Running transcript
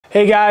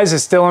Hey guys,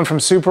 it's Dylan from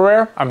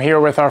Superare. I'm here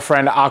with our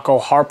friend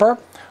Harper,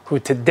 who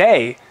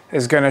today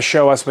is going to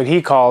show us what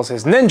he calls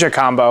his ninja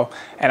combo,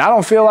 and I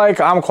don't feel like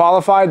I'm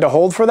qualified to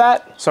hold for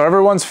that. So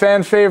everyone's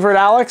fan favorite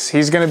Alex,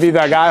 he's going to be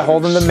that guy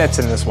holding the mitts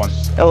in this one.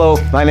 Hello,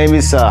 my name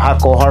is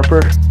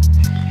Harper.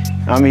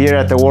 I'm here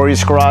at the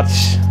Warriors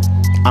Garage.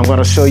 I'm going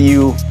to show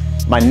you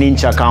my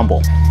ninja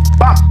combo.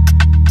 Bah!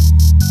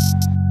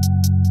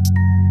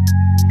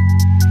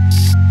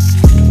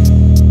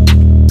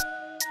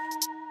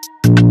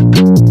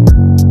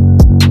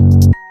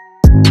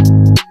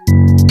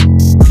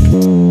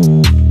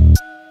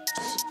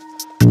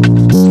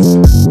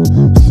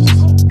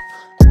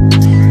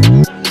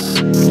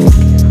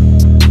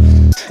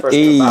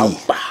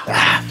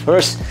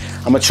 First,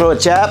 I'm gonna throw a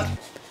jab,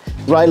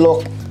 right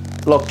look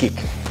kick.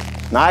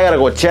 Now I gotta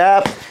go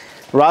jab,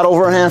 right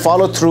overhand,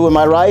 follow through with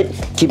my right,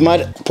 keep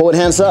my forward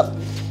hands up,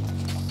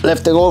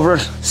 left leg over,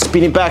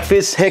 spinning back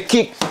fist, head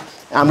kick.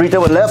 I'm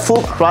reaching with left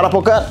hook, right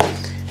uppercut,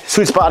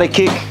 switch body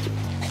kick,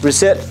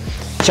 reset,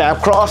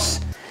 jab cross.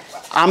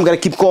 I'm gonna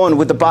keep going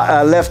with the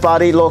left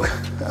body look,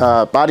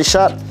 body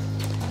shot,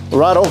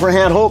 right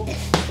overhand hook,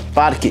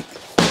 body kick,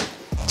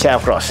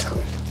 jab cross,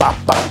 bop,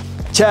 bop,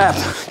 jab,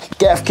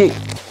 calf kick,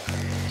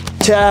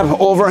 jab,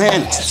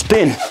 overhand,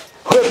 spin,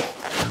 whip,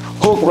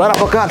 hook, right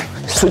uppercut,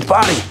 switch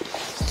body.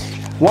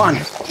 One,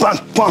 bum,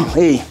 bum,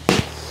 hey,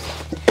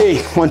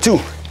 hey, 1, 2,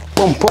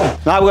 boom, boom.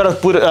 Now we gotta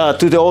put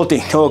do the old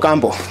thing, the old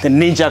combo, the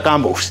ninja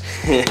combos.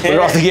 Put it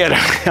all together.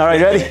 All right,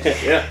 ready?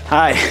 Yeah. All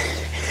right.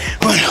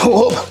 One,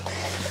 hoop,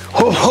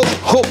 hoop, hoop,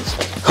 hoop,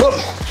 hoop,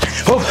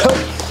 hoop, hoop,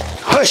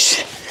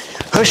 hush,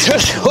 hush,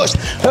 hush, hush,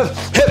 hip,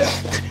 hip,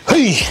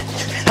 hey,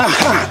 ha,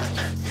 ha.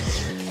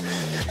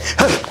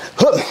 Hup,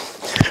 hup,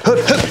 hup,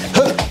 hup,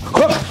 hup,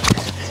 hup,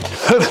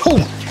 hup,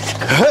 hup,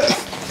 hup,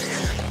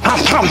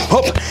 hum,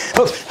 hup,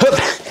 hup, hup,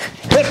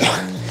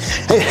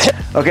 hip.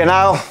 Okay,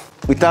 now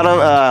we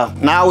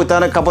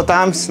done a couple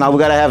times. Now we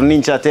gotta have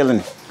ninja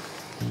Dylan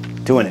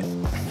doing it.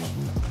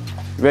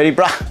 Ready,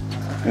 brah?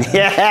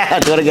 Yeah,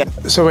 do it again.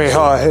 So wait,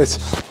 hold on, it's...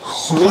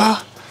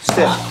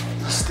 Step.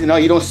 No,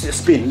 you don't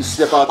spin. You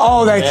step out.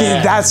 Oh,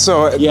 that's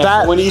so... Yeah,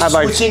 that, so when he's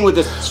like, switching with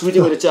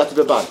the jab to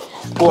the bottom.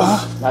 Boom.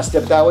 Now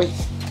step that way.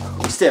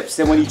 Steps.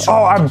 Then when you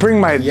oh, I bring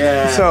my...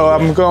 So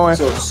I'm going...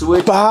 So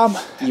switch. Bob.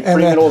 You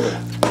bring it over.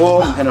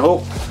 Boom. And a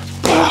hook.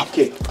 Boom.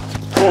 Kick.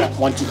 Boom.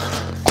 1, 2.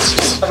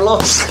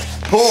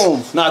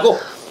 Boom. Now go.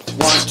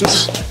 1, 2.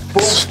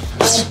 Boom.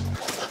 Boom.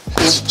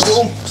 Boom.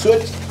 Boom.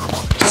 Switch.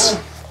 Boom.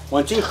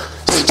 1, 2. Boom.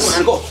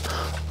 And go.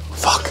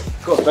 Fuck.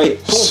 Go. Right here.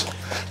 Boom.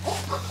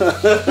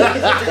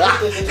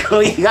 Go.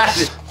 You got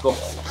it. Go.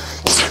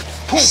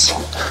 Boom.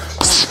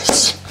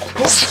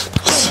 Go.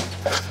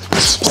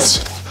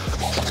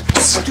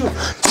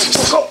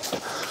 Go.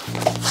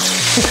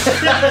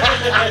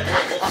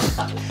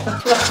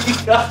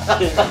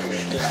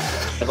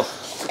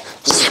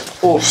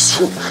 Oh.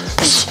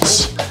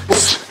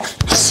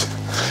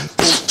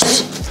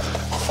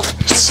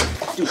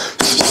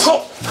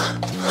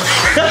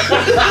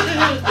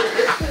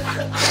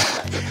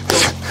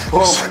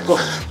 Go.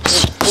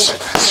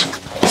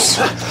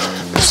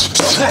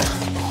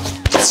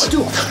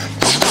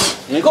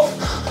 There you go.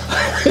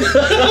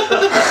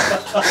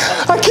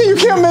 You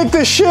can't make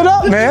this shit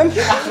up, man.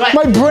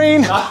 My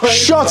brain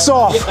shuts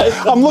off.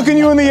 I'm looking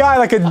you in the eye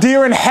like a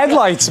deer in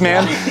headlights,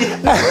 man.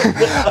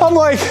 I'm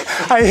like,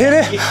 I hit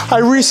it, I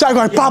reset, I go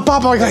like, pop,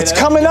 pop, I'm like, it's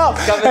coming up.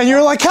 And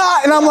you're like,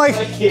 ah, and I'm like,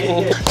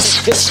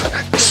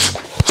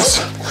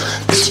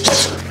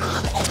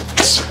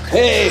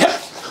 hey.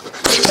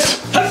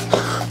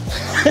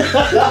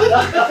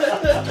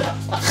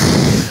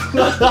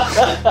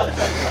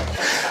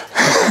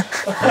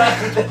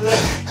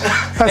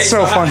 that's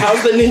so funny.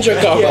 How's the ninja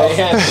combo?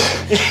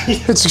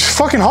 It's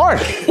fucking hard.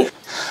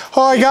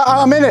 Oh,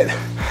 I'm in it.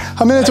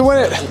 I'm in it to win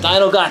it.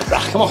 Dino got it, bro.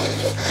 Come on.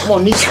 Come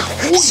on, ninja.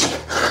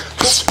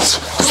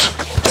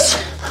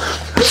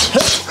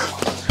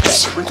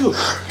 1, 2.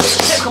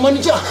 Come on,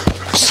 ninja.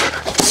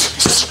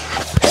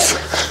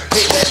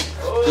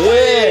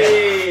 Yeah.